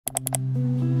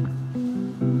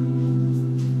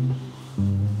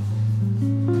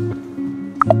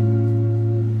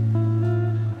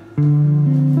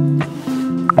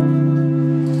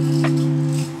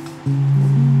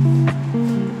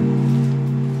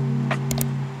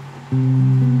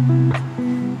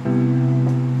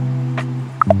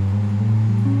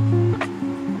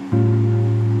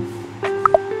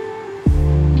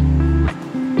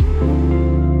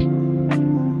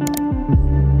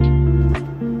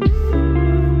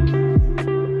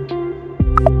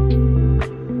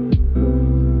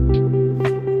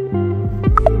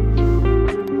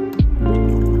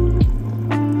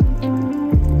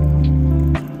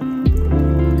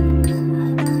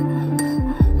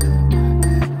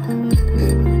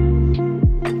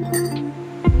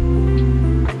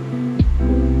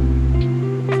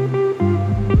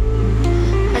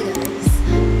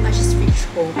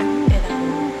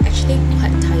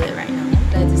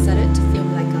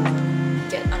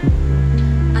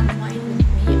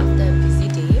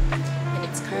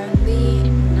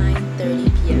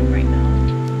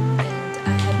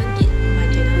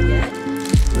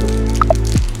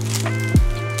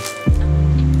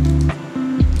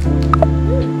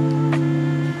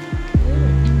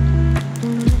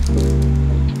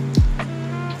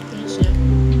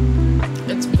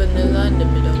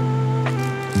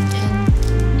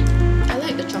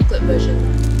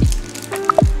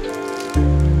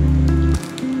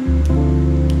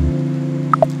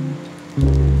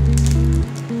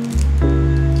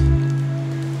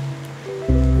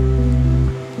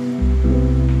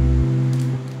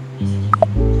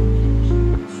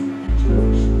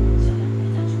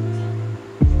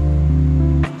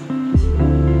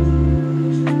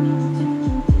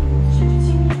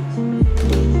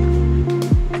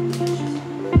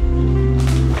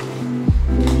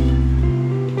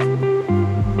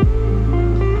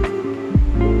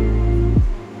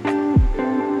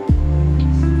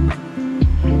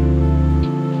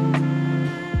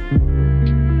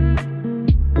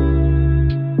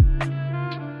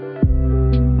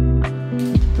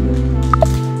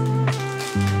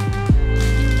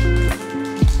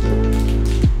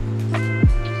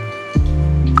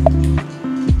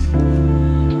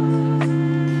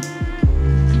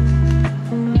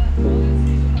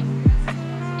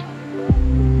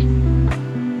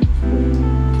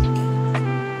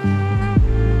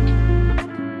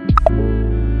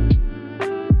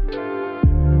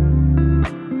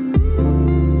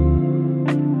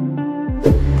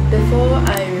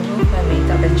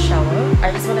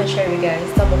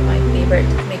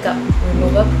makeup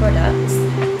remover products.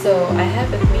 So I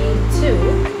have with me two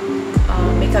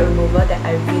makeup remover that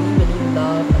I really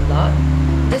love a lot.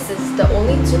 This is the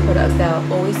only two products that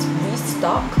I'll always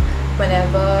restock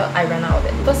whenever I run out of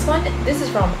it. First one, this is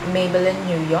from Maybelline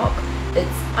New York.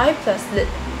 It's Eye Plus Lip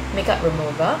Makeup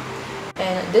Remover,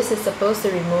 and this is supposed to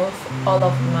remove all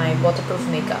of my waterproof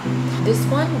makeup. This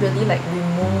one really like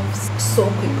removes so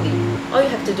quickly. All you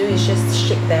have to do is just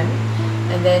shake them,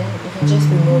 and then you can just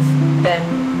remove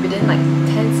them within like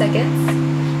 10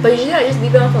 seconds. But usually I just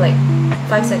leave it on for like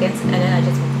 5 seconds, and then I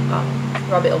just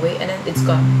rub it away, and then it's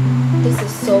gone. This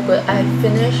is so good. I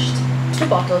finished 2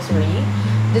 bottles already.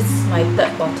 This is my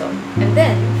 3rd bottle. And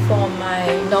then for my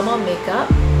normal makeup,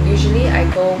 usually I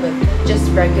go with just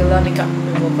regular makeup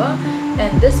remover.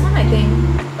 And this one, I think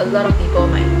a lot of people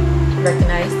might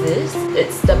recognize this.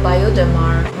 It's the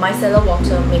Bioderma Micellar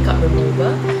Water Makeup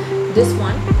Remover. This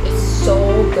one is so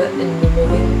good in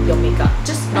removing your makeup.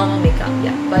 Just normal makeup,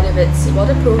 yeah. But if it's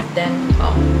waterproof, then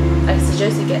I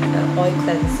suggest you get an oil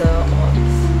cleanser or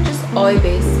just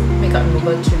oil-based makeup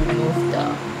remover to remove the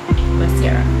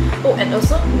mascara. Oh, and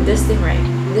also this thing, right?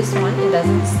 This one, it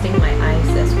doesn't sting my eyes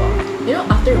as well. You know,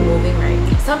 after removing, right?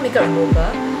 Some makeup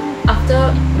remover,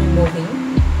 after removing,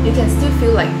 you can still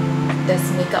feel like there's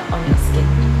makeup on your skin.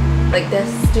 Like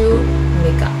there's still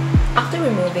makeup. After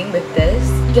removing with this,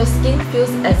 your skin feels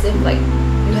as if like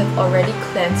you have already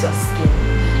cleansed your skin,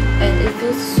 and it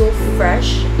feels so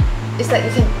fresh. It's like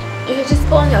you can just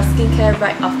put on your skincare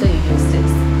right after you use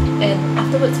this, and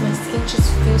afterwards my skin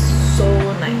just feels so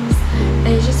nice,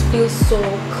 and it just feels so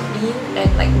clean and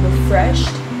like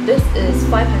refreshed. This is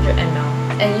 500 ml,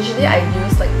 and usually I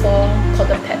use like 4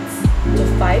 cotton pads to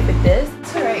 5 with this.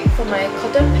 So right, for my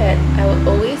cotton pad, I would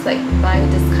always like buy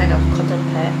this kind of cotton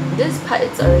pad. This part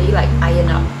is already like ironed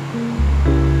out.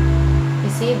 You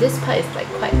see, this part is like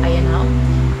quite ironed out.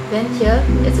 Then here,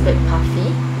 it's a bit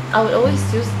puffy. I would always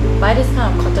buy this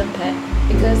kind of cotton pad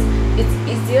because it's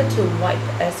easier to wipe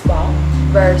as well,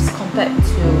 whereas compared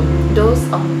to those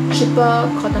cheaper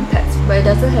cotton pads where it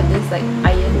doesn't have this like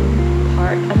iron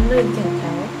part. I don't know if you can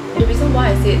tell. The reason why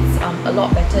I say it's a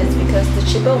lot better is because the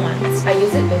cheaper ones, I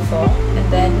used it before,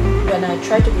 and then when I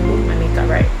try to remove my makeup,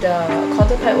 right, the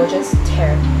cotton pad will just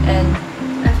tear, and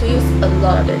I have to use a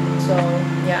lot of it. So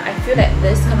yeah, I feel that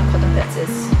this kind of cotton pads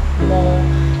is more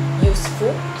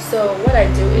useful. So what I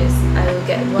do is I will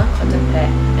get 1 cotton pad,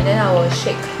 and then I will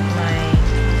shake my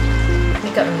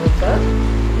makeup remover.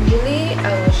 Usually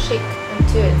I will shake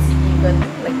until it's even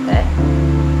like that.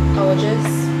 I will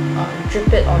just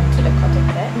drip it onto the cotton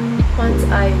pad. Once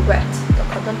I wet the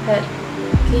cotton pad,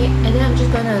 okay, and then I'm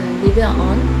just gonna leave it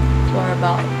on for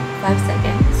about 5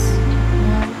 seconds.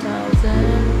 1000,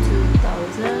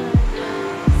 2000.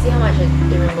 See how much it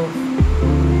removed.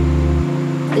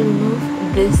 It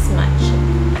removed this much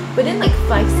within like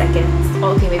 5 seconds.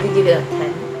 Okay, maybe give it a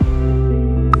 10.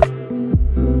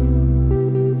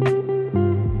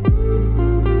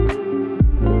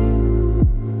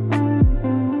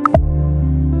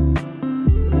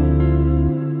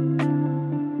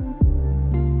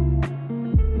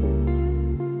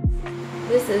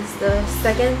 This is the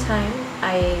 2nd time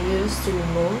I used to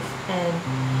remove, and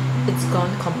it's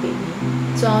gone completely.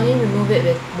 So I only remove it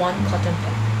with 1 cotton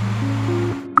pad.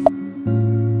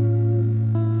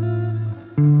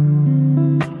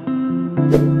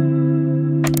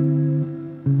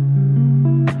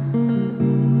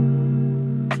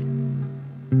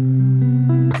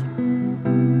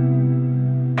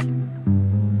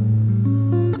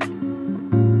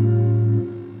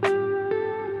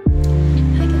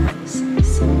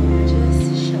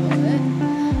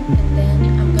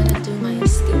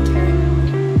 Skincare now.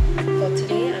 For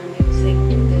today, I'm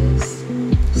using this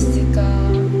sticker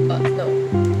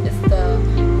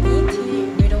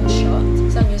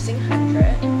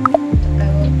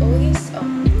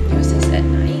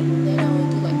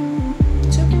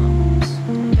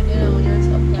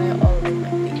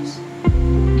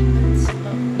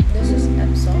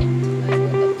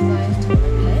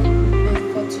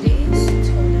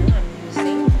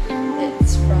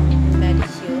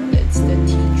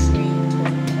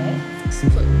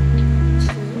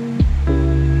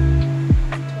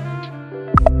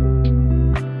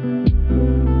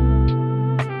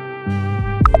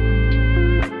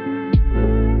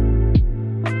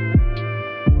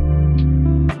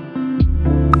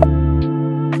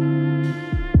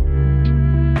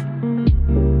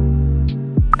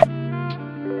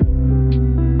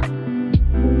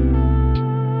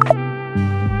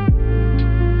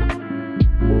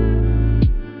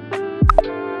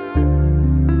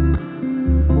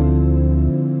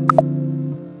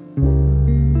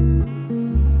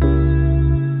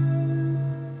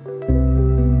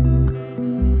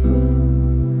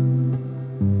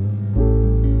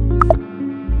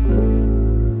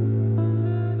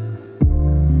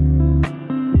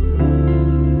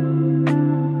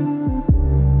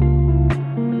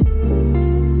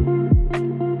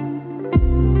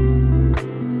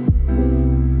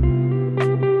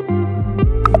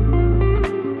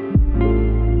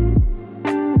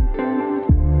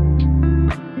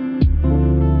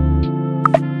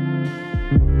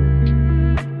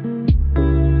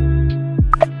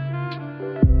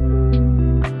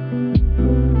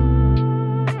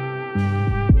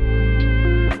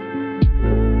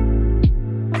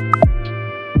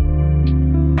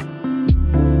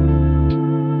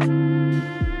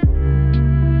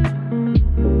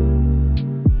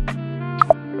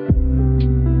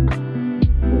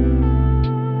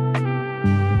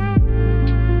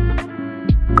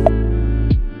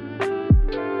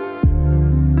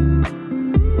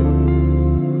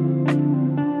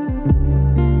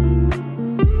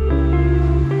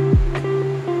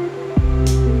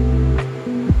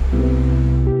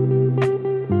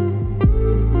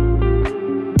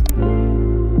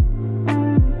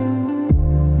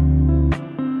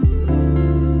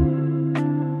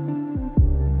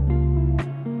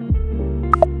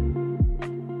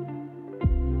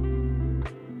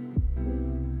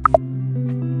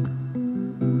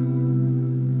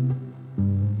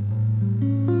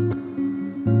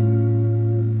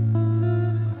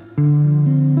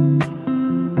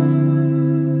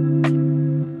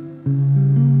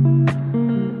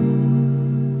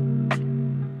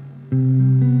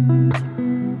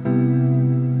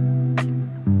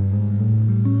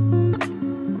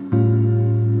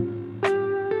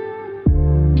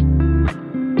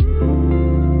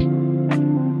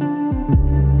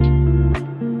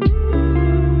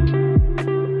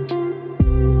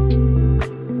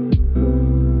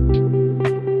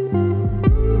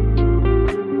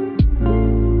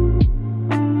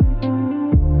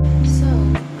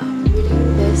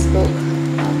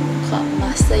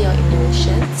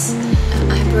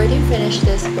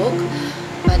book,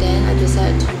 but then I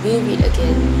decided to reread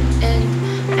again, and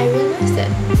I realized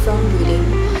that from reading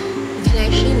you can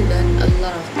actually learn a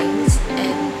lot of things,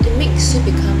 and it makes you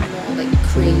become more like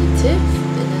creative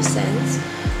in a sense.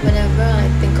 Whenever I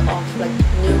think of like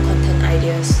new content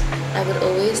ideas, I would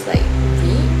always like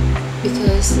read,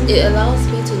 because it allows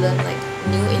me to learn like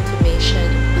new information.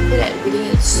 I feel like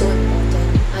reading is so important.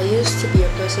 I used to be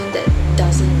a person that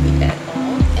doesn't read at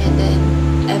all, and then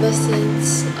ever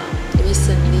since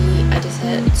recently I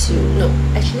decided to, no,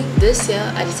 actually this year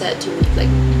I decided to read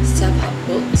like self-help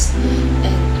books,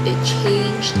 and it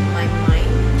changed my mind.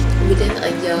 Within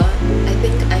a year, I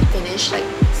think I finished like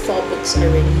 4 books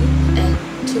already, and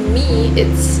to me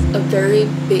it's a very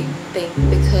big thing,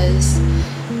 because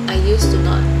I used to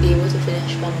not be able to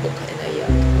finish 1 book in a year.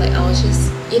 Like I was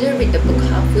just either read the book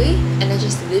halfway and I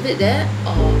just leave it there,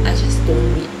 or I just don't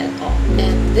read at all.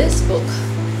 And this book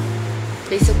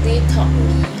basically taught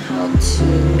me how to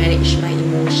manage my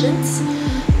emotions,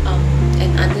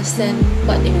 and understand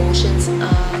what emotions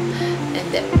are, and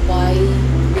that why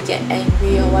we get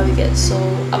angry or why we get so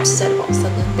upset about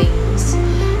certain things.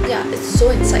 Yeah, it's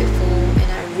so insightful, and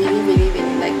I really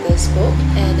like this book.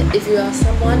 And if you are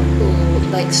someone who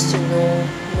likes to know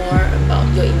more about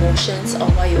your emotions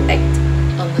or why you act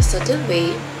on a certain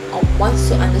way, or wants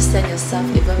to understand yourself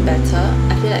even better,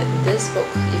 I feel like this book,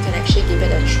 you can actually give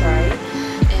it a try.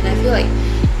 And I feel like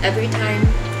every time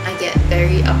I get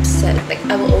very upset, like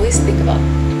I will always think about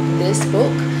this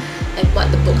book and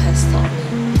what the book has taught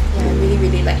me. Yeah, I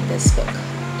really like this book.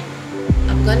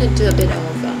 I'm gonna do a bit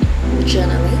of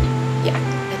journaling. Yeah,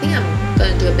 I think I'm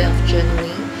gonna do a bit of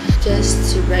journaling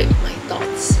just to write my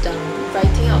thoughts down.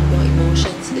 Writing out your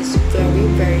emotions is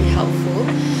very helpful,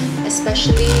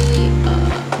 especially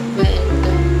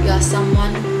when you are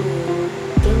someone who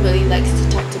don't really like to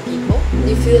talk to people.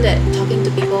 You feel that talking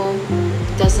to people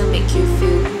doesn't make you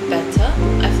feel better.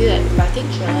 I feel that writing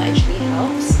journal actually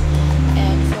helps.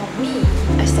 And for me,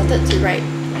 I started to write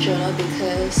journal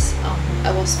because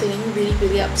I was feeling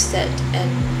really upset,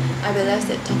 and I realized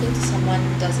that talking to someone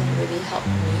doesn't really help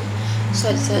me. So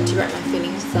I decided to write my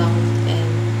feelings down, and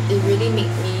it really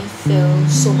made me feel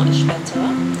so much better.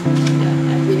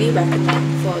 Yeah, I really recommend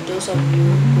for those of you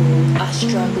who are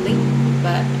struggling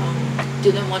but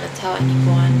didn't want to tell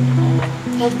anyone, or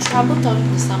have trouble talking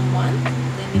to someone,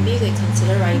 then maybe you can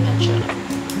consider writing a journal.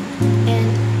 And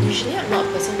usually I'm not a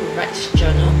person who writes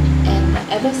journal, and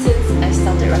ever since I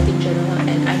started writing journal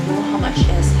and I know how much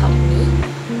it has helped me,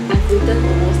 I've written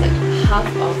almost like half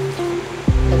of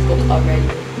the book already.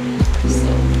 So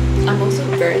I'm also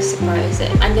very surprised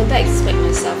that I never expect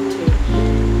myself